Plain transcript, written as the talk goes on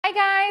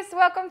guys,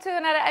 welcome to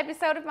another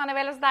episode of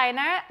Manuela's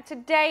Diner.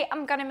 Today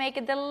I'm gonna make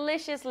a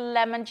delicious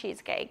lemon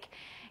cheesecake.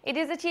 It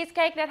is a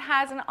cheesecake that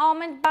has an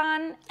almond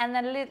bun and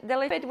then it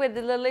with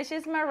the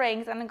delicious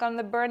meringues, and I'm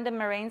gonna burn the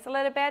meringues a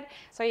little bit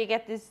so you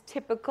get this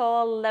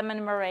typical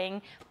lemon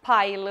meringue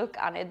pie look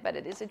on it, but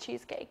it is a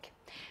cheesecake.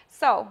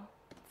 So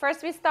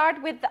first we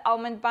start with the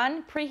almond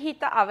bun. Preheat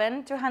the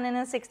oven to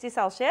 160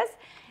 Celsius,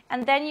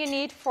 and then you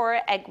need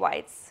 4 egg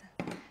whites.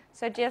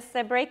 So just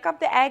break up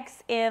the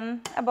eggs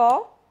in a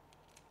bowl.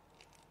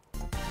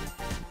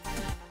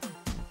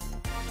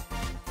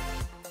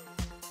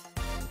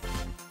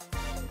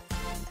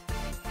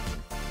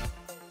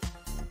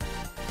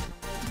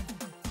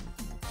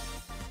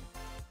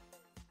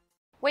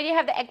 When you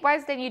have the egg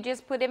whites, then you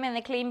just put them in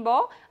a clean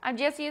bowl. I'm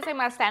just using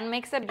my stand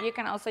mixer, but you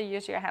can also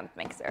use your hand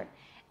mixer.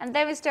 And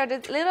then we start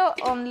a little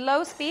on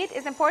low speed.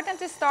 It's important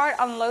to start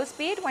on low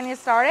speed when you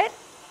start it.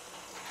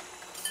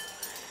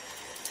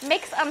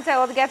 Mix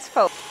until it gets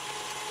foamy.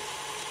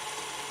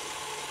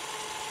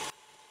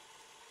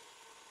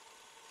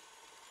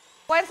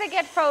 Once it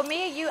gets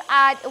foamy, you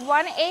add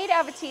 1/8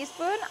 of a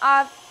teaspoon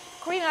of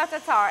cream of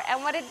tartar.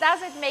 And what it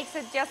does, it makes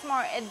it just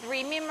more a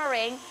dreamy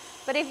meringue.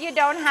 But if you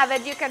don't have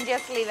it, you can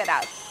just leave it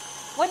out.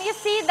 When you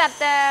see that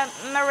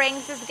the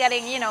meringues is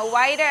getting,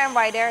 wider and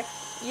wider,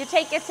 you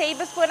take a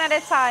tablespoon at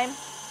a time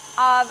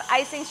of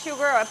icing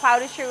sugar or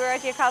powdered sugar,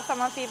 as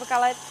some people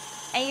call it,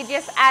 and you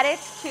just add it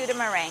to the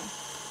meringue.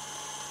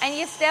 And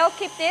you still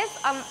keep this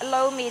on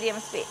low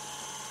medium speed.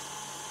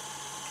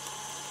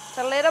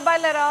 So little by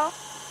little.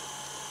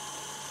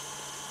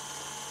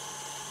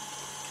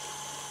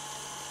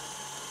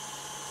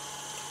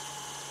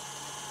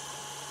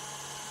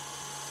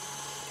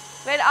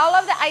 With all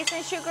of the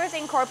icing sugars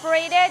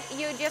incorporated,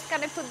 you're just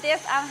gonna put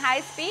this on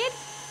high speed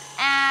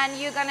and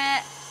you're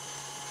gonna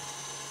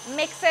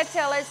mix it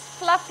till it's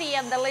fluffy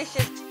and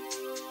delicious.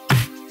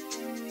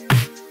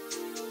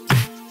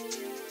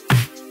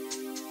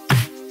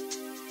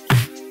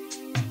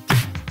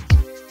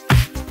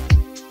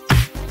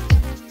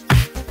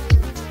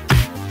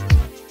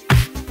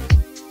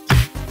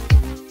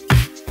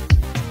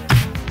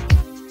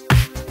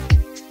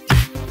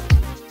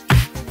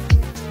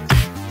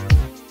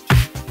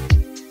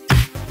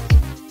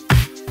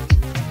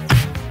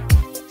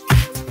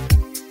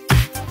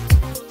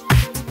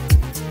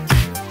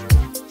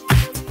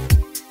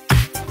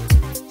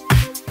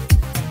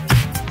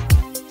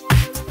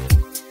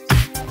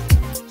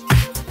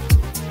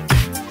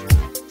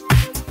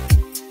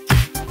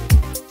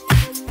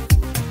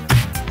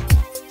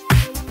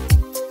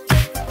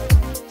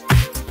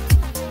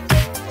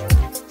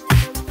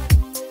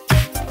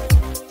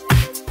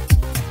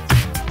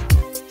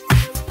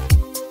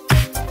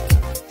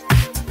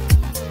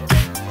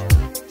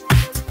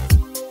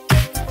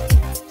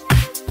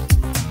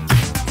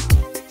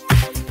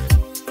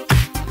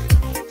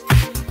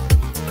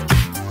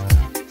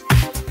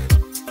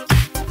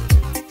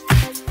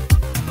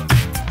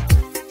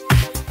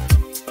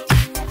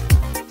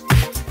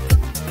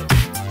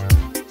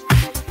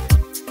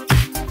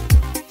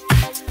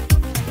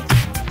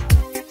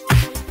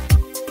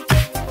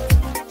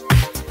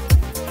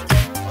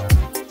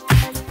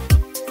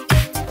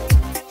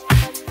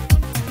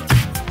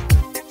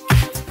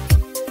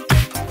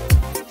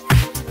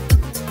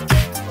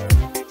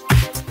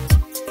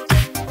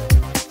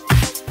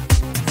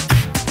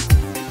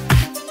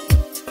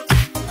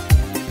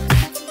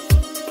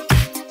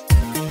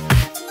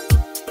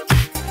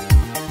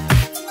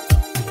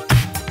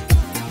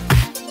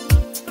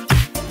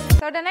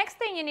 So the next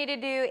thing you need to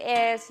do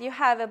is you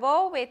have a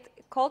bowl with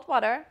cold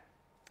water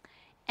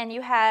and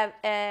you have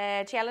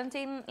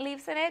gelatine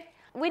leaves in it.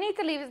 We need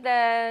to leave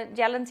the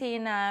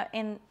gelatine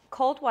in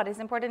cold water. It's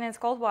important it's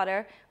cold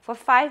water for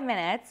 5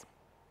 minutes.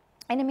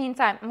 In the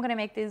meantime, I'm gonna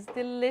make this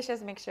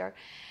delicious mixture.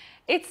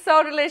 It's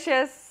so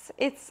delicious.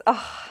 It's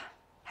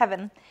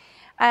heaven.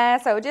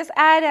 So just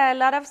add a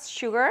lot of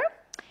sugar,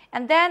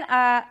 and then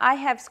I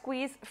have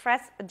squeezed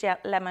fresh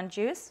lemon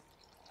juice.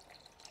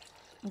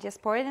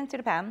 Just pour it into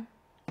the pan.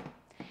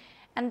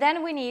 And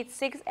then we need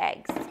 6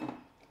 eggs.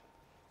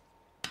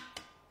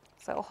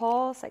 So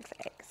whole 6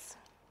 eggs.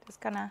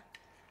 Just gonna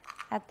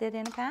add it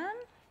in a pan.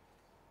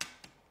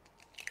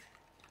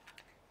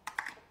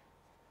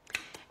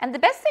 And the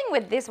best thing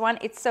with this one,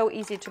 it's so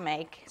easy to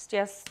make. It's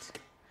just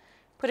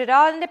put it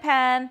all in the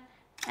pan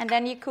and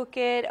then you cook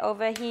it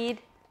over heat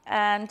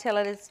until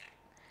it is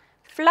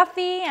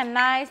fluffy and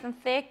nice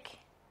and thick.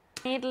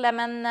 You need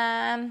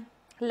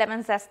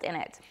lemon zest in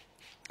it.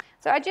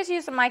 So I just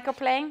use a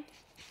microplane.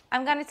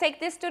 I'm going to take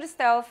this to the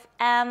stove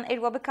and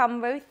it will become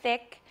very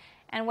thick.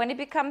 And when it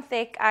becomes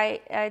thick,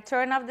 I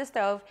turn off the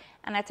stove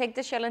and I take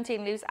the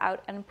gelatine leaves out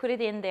and put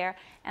it in there.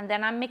 And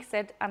then I mix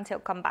it until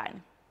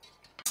combined.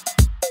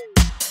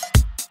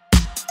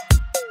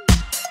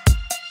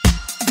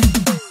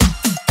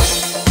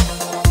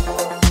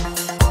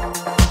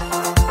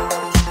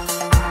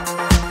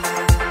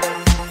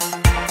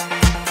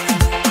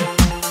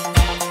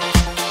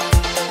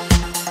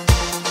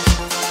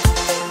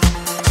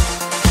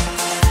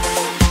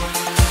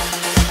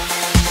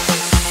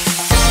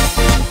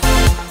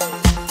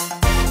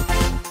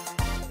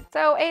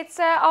 it's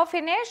all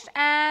finished,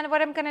 and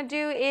what I'm gonna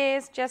do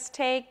is just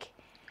take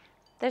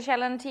the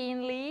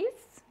gelatine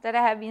leaves that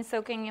I have been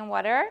soaking in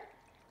water,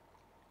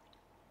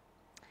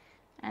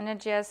 and I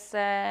just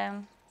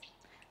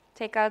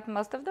take out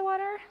most of the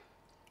water.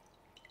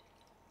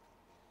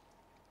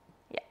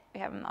 Yeah, we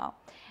have them all.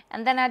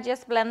 And then I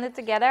just blend it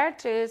together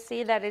to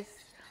see that it's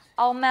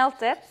all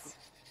melted.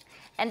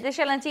 And the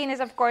gelatine is,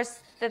 of course,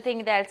 the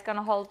thing that's going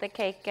to hold the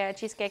cake,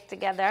 cheesecake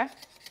together.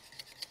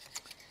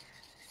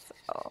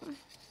 So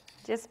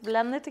just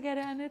blend it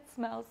together, and it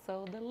smells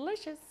so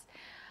delicious.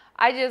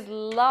 I just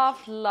love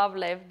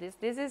this.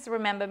 This is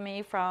Remember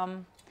Me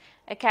from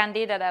a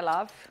candy that I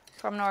love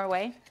from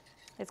Norway.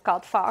 It's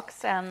called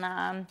Fox,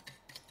 and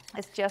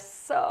it's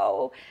just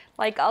so,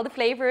 like, all the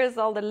flavors,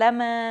 all the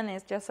lemon,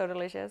 it's just so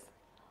delicious.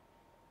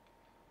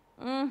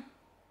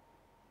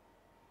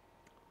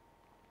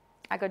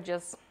 I could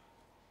just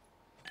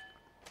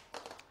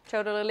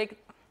totally lick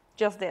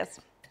just this.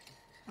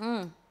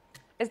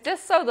 It's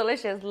just so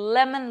delicious.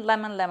 Lemon,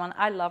 lemon, lemon.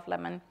 I love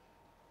lemon.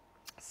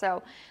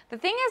 So the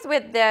thing is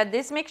with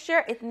this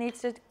mixture, it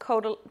needs to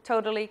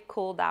totally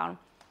cool down.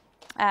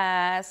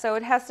 So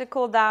it has to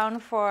cool down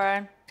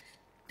for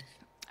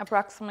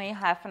approximately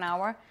half an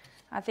hour.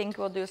 I think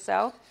we'll do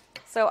so.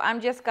 So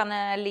I'm just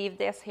gonna leave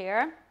this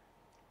here.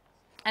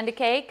 And the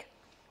cake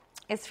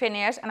is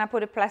finished, and I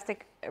put a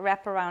plastic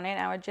wrap around it.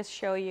 I will just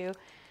show you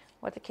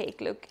what the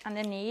cake look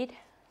underneath,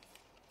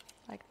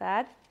 like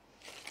that.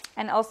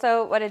 And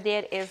also what I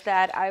did is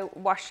that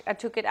I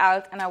took it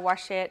out and I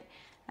wash it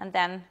and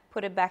then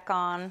put it back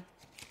on,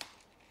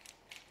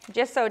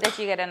 just so that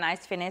you get a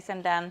nice finish.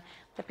 And then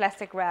the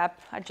plastic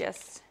wrap, I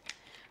just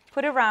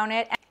put around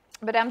it.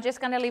 But I'm just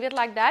gonna leave it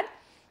like that.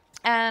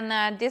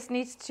 And this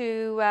needs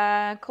to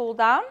cool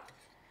down.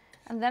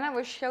 And then I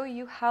will show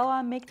you how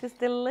I make this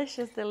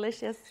delicious,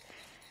 delicious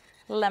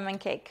lemon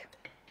cake.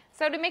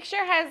 So the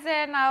mixture has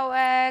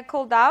now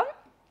cooled down.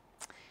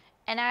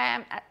 And I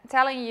am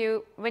telling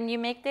you, when you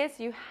make this,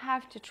 you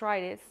have to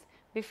try this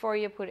before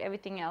you put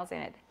everything else in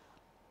it.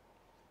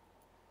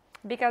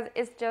 Because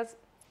it's just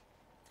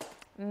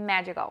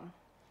magical.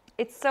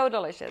 It's so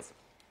delicious.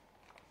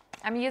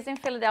 I'm using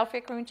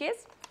Philadelphia cream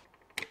cheese.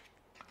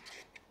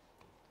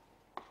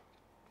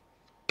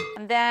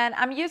 And then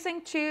I'm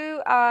using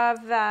 2 of,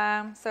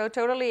 so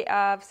totally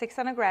of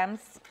 600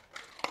 grams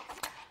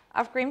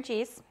of cream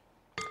cheese.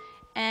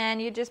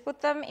 And you just put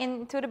them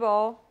into the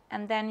bowl,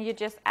 and then you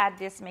just add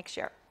this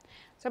mixture.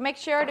 So make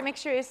sure the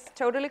mixture is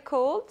totally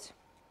cooled.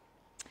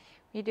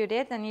 You do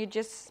this, and you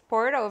just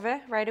pour it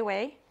over right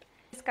away.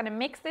 Just gonna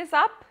mix this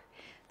up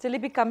till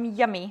it becomes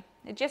yummy.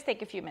 It just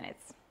takes a few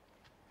minutes.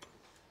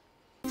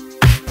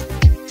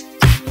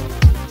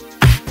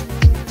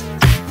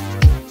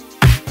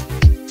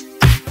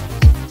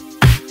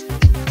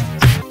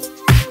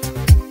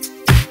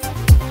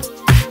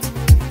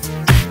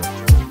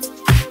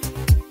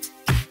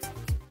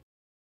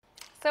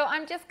 So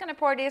I'm just gonna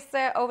pour this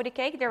over the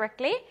cake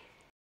directly.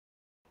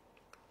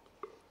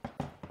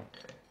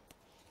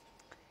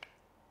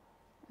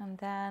 And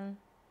then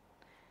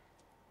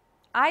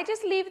I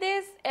just leave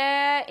this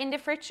in the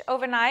fridge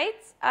overnight.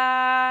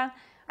 I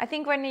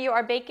think when you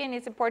are baking,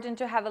 it's important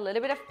to have a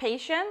little bit of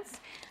patience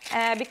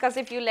because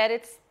if you let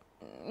it,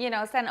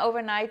 stand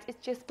overnight,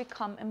 it just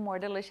becomes a more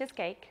delicious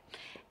cake.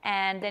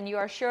 And then you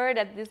are sure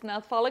that it's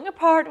not falling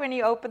apart when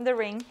you open the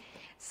ring.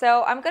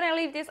 So I'm gonna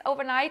leave this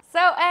overnight. So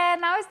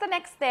now it's the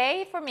next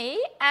day for me,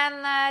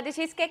 and the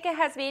cheesecake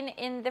has been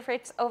in the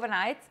fridge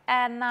overnight.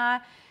 And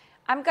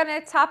I'm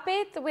gonna top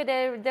it with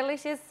a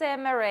delicious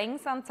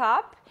meringues on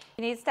top.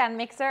 You need stand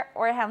mixer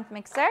or a hand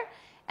mixer,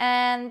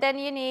 and then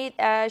you need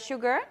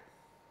sugar,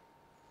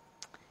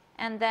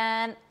 and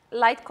then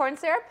light corn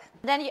syrup.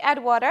 Then you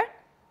add water.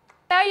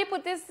 Now you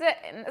put this.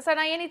 So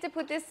now you need to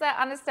put this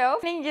on the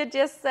stove. And you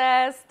just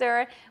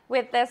stir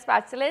with the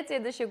spatula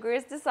till the sugar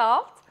is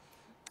dissolved.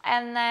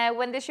 And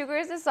when the sugar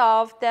is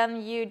dissolved,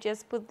 then you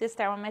just put this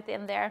thermometer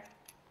in there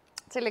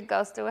till it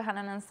goes to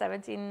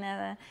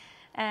 117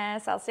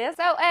 Celsius.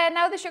 So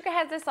now the sugar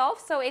has dissolved,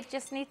 so it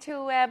just needs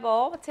to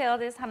boil till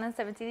this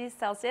 170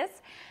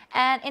 Celsius.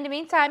 And in the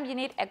meantime, you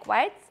need egg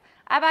whites.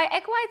 I buy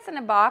egg whites in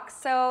a box,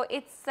 so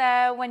it's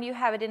when you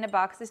have it in a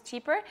box, it's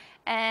cheaper,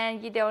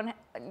 and you don't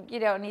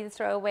need to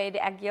throw away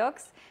the egg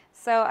yolks.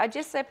 So I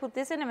just put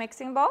this in a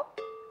mixing bowl.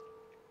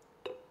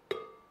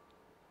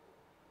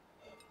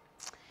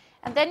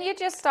 And then you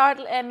just start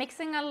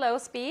mixing on low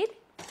speed.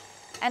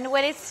 And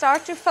when it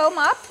starts to foam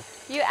up,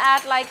 you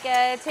add like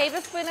a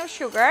tablespoon of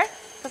sugar,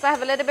 because I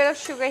have a little bit of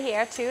sugar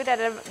here too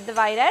that I've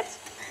divided.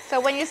 So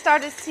when you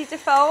start to see the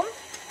foam,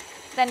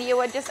 then you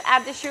would just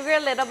add the sugar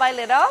little by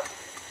little.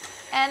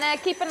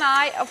 And keep an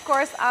eye, of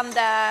course, on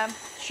the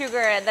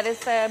sugar that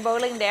is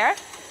boiling there,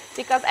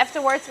 because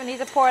afterwards we need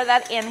to pour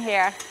that in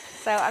here.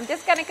 So I'm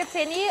just going to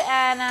continue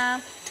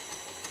and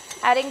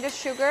adding the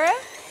sugar.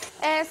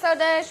 So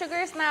the sugar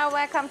is now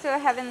come to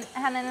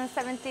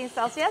 117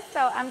 Celsius.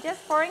 So I'm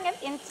just pouring it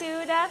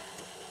into the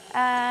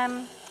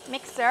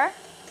mixer,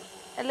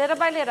 a little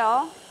by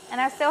little,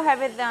 and I still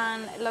have it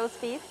on low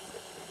speed.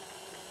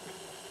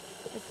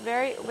 It's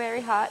very,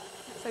 very hot,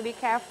 so be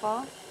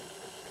careful.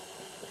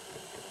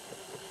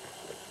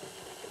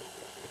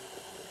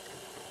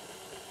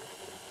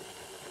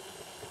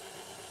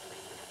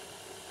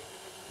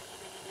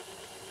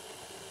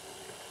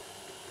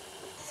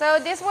 So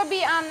this will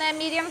be on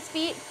medium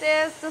speed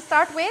to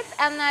start with,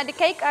 and the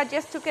cake, I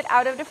just took it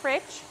out of the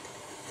fridge.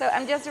 So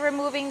I'm just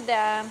removing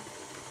the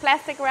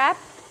plastic wrap.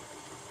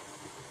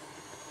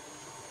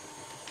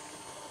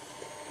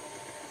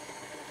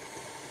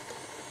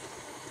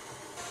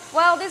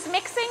 Well, this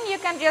mixing, you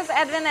can just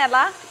add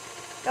vanilla,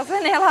 because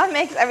vanilla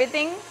makes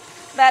everything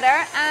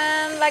better.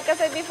 And like I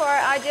said before,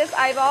 I just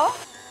eyeball.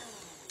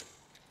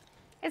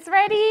 It's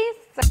ready.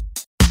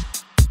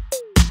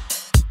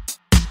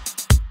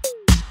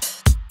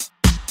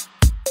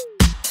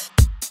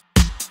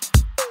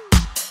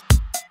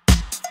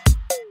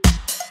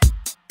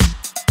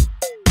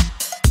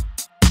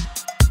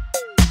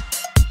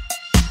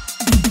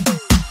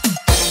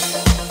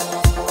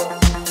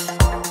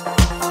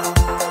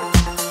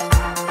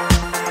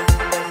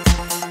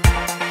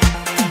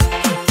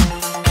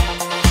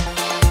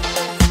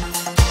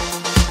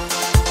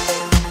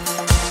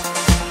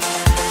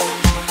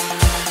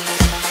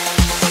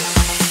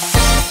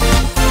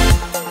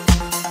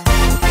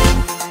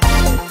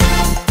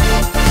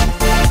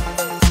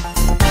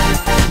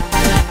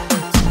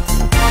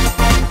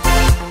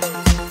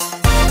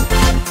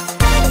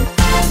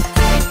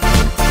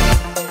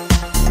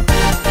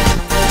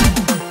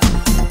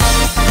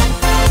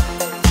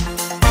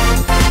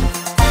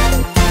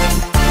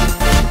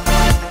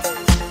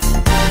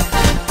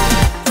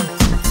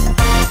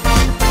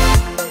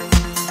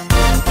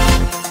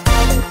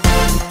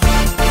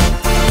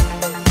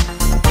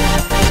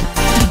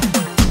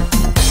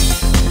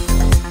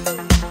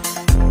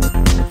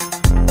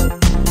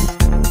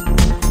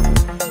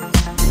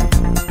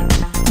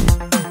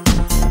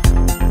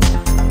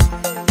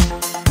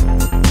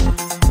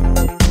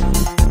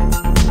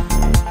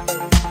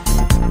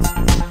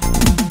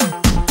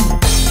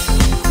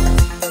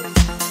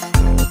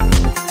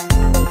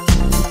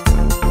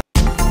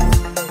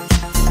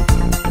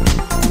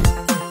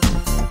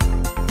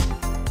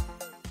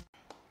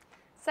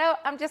 So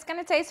I'm just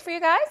gonna taste for you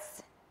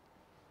guys.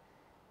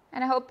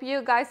 And I hope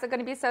you guys are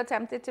gonna be so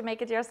tempted to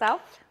make it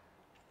yourself.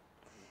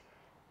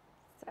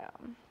 So,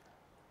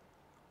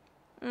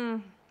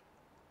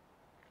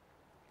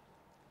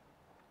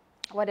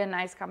 what a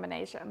nice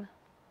combination.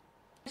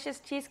 Delicious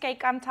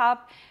cheesecake on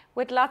top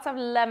with lots of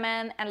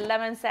lemon and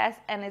lemon zest,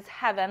 and it's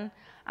heaven.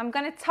 I'm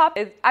gonna top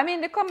it. I mean,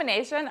 the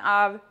combination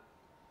of,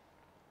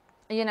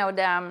 you know,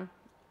 the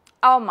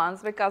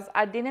almonds, because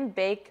I didn't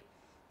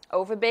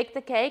overbake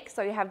the cake,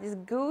 so you have this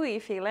gooey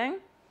feeling,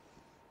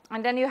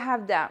 and then you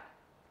have the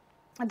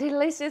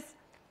delicious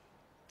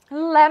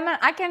lemon.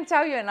 I can't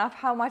tell you enough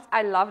how much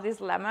I love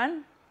this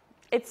lemon.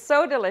 It's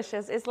so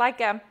delicious. It's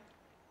like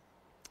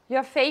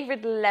your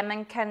favorite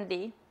lemon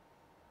candy.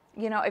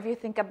 You know, if you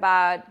think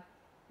about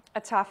a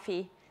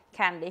toffee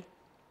candy,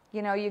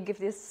 you know, you give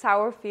this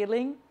sour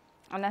feeling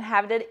and then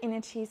have that in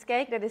a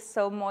cheesecake that is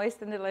so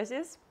moist and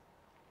delicious,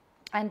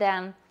 and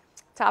then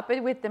top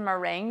it with the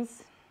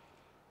meringues.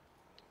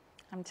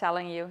 I'm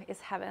telling you, it's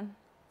heaven.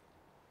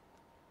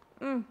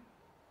 And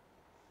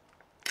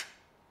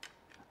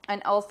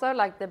also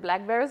like the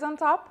blackberries on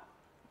top.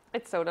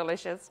 It's so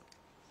delicious.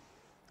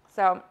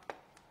 So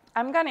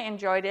I'm gonna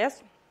enjoy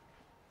this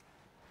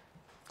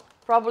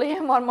probably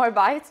in one more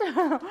bite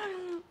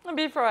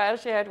before I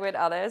share it with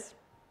others.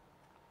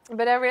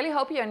 But I really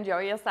hope you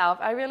enjoy yourself.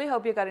 I really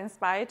hope you got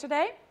inspired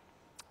today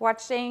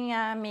watching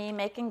me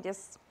making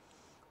this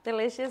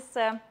delicious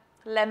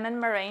lemon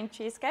meringue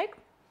cheesecake.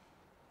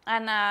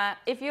 And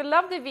if you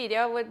love the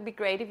video, it would be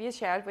great if you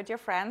share it with your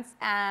friends.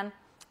 And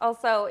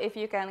also, if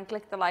you can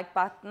click the like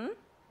button.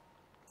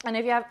 And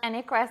if you have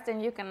any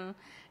question, you can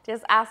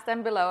just ask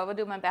them below. I will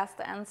do my best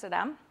to answer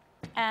them.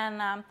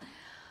 And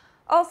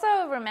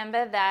also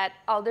remember that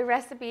all the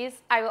recipes,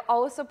 I will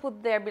also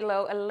put there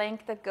below a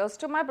link that goes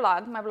to my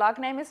blog. My blog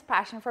name is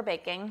Passion for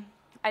Baking.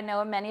 I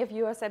know many of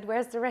you have said,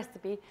 where's the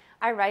recipe?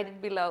 I write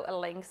it below a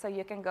link, so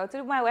you can go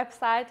to my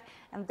website,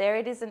 and there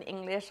it is in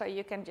English, so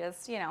you can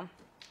just, you know,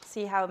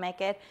 see how I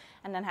make it,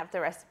 and then have the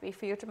recipe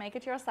for you to make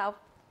it yourself.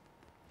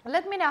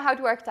 Let me know how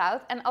it worked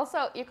out, and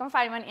also you can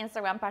find me on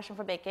Instagram, Passion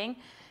for Baking.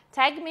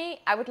 Tag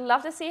me. I would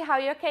love to see how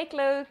your cake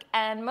look,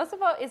 and most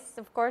of all is,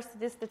 of course,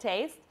 this the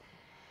taste.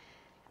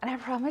 And I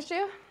promise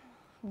you,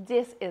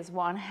 this is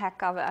one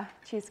heck of a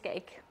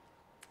cheesecake.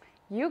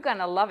 You're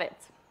gonna love it.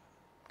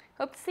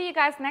 Hope to see you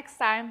guys next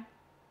time.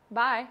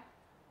 Bye.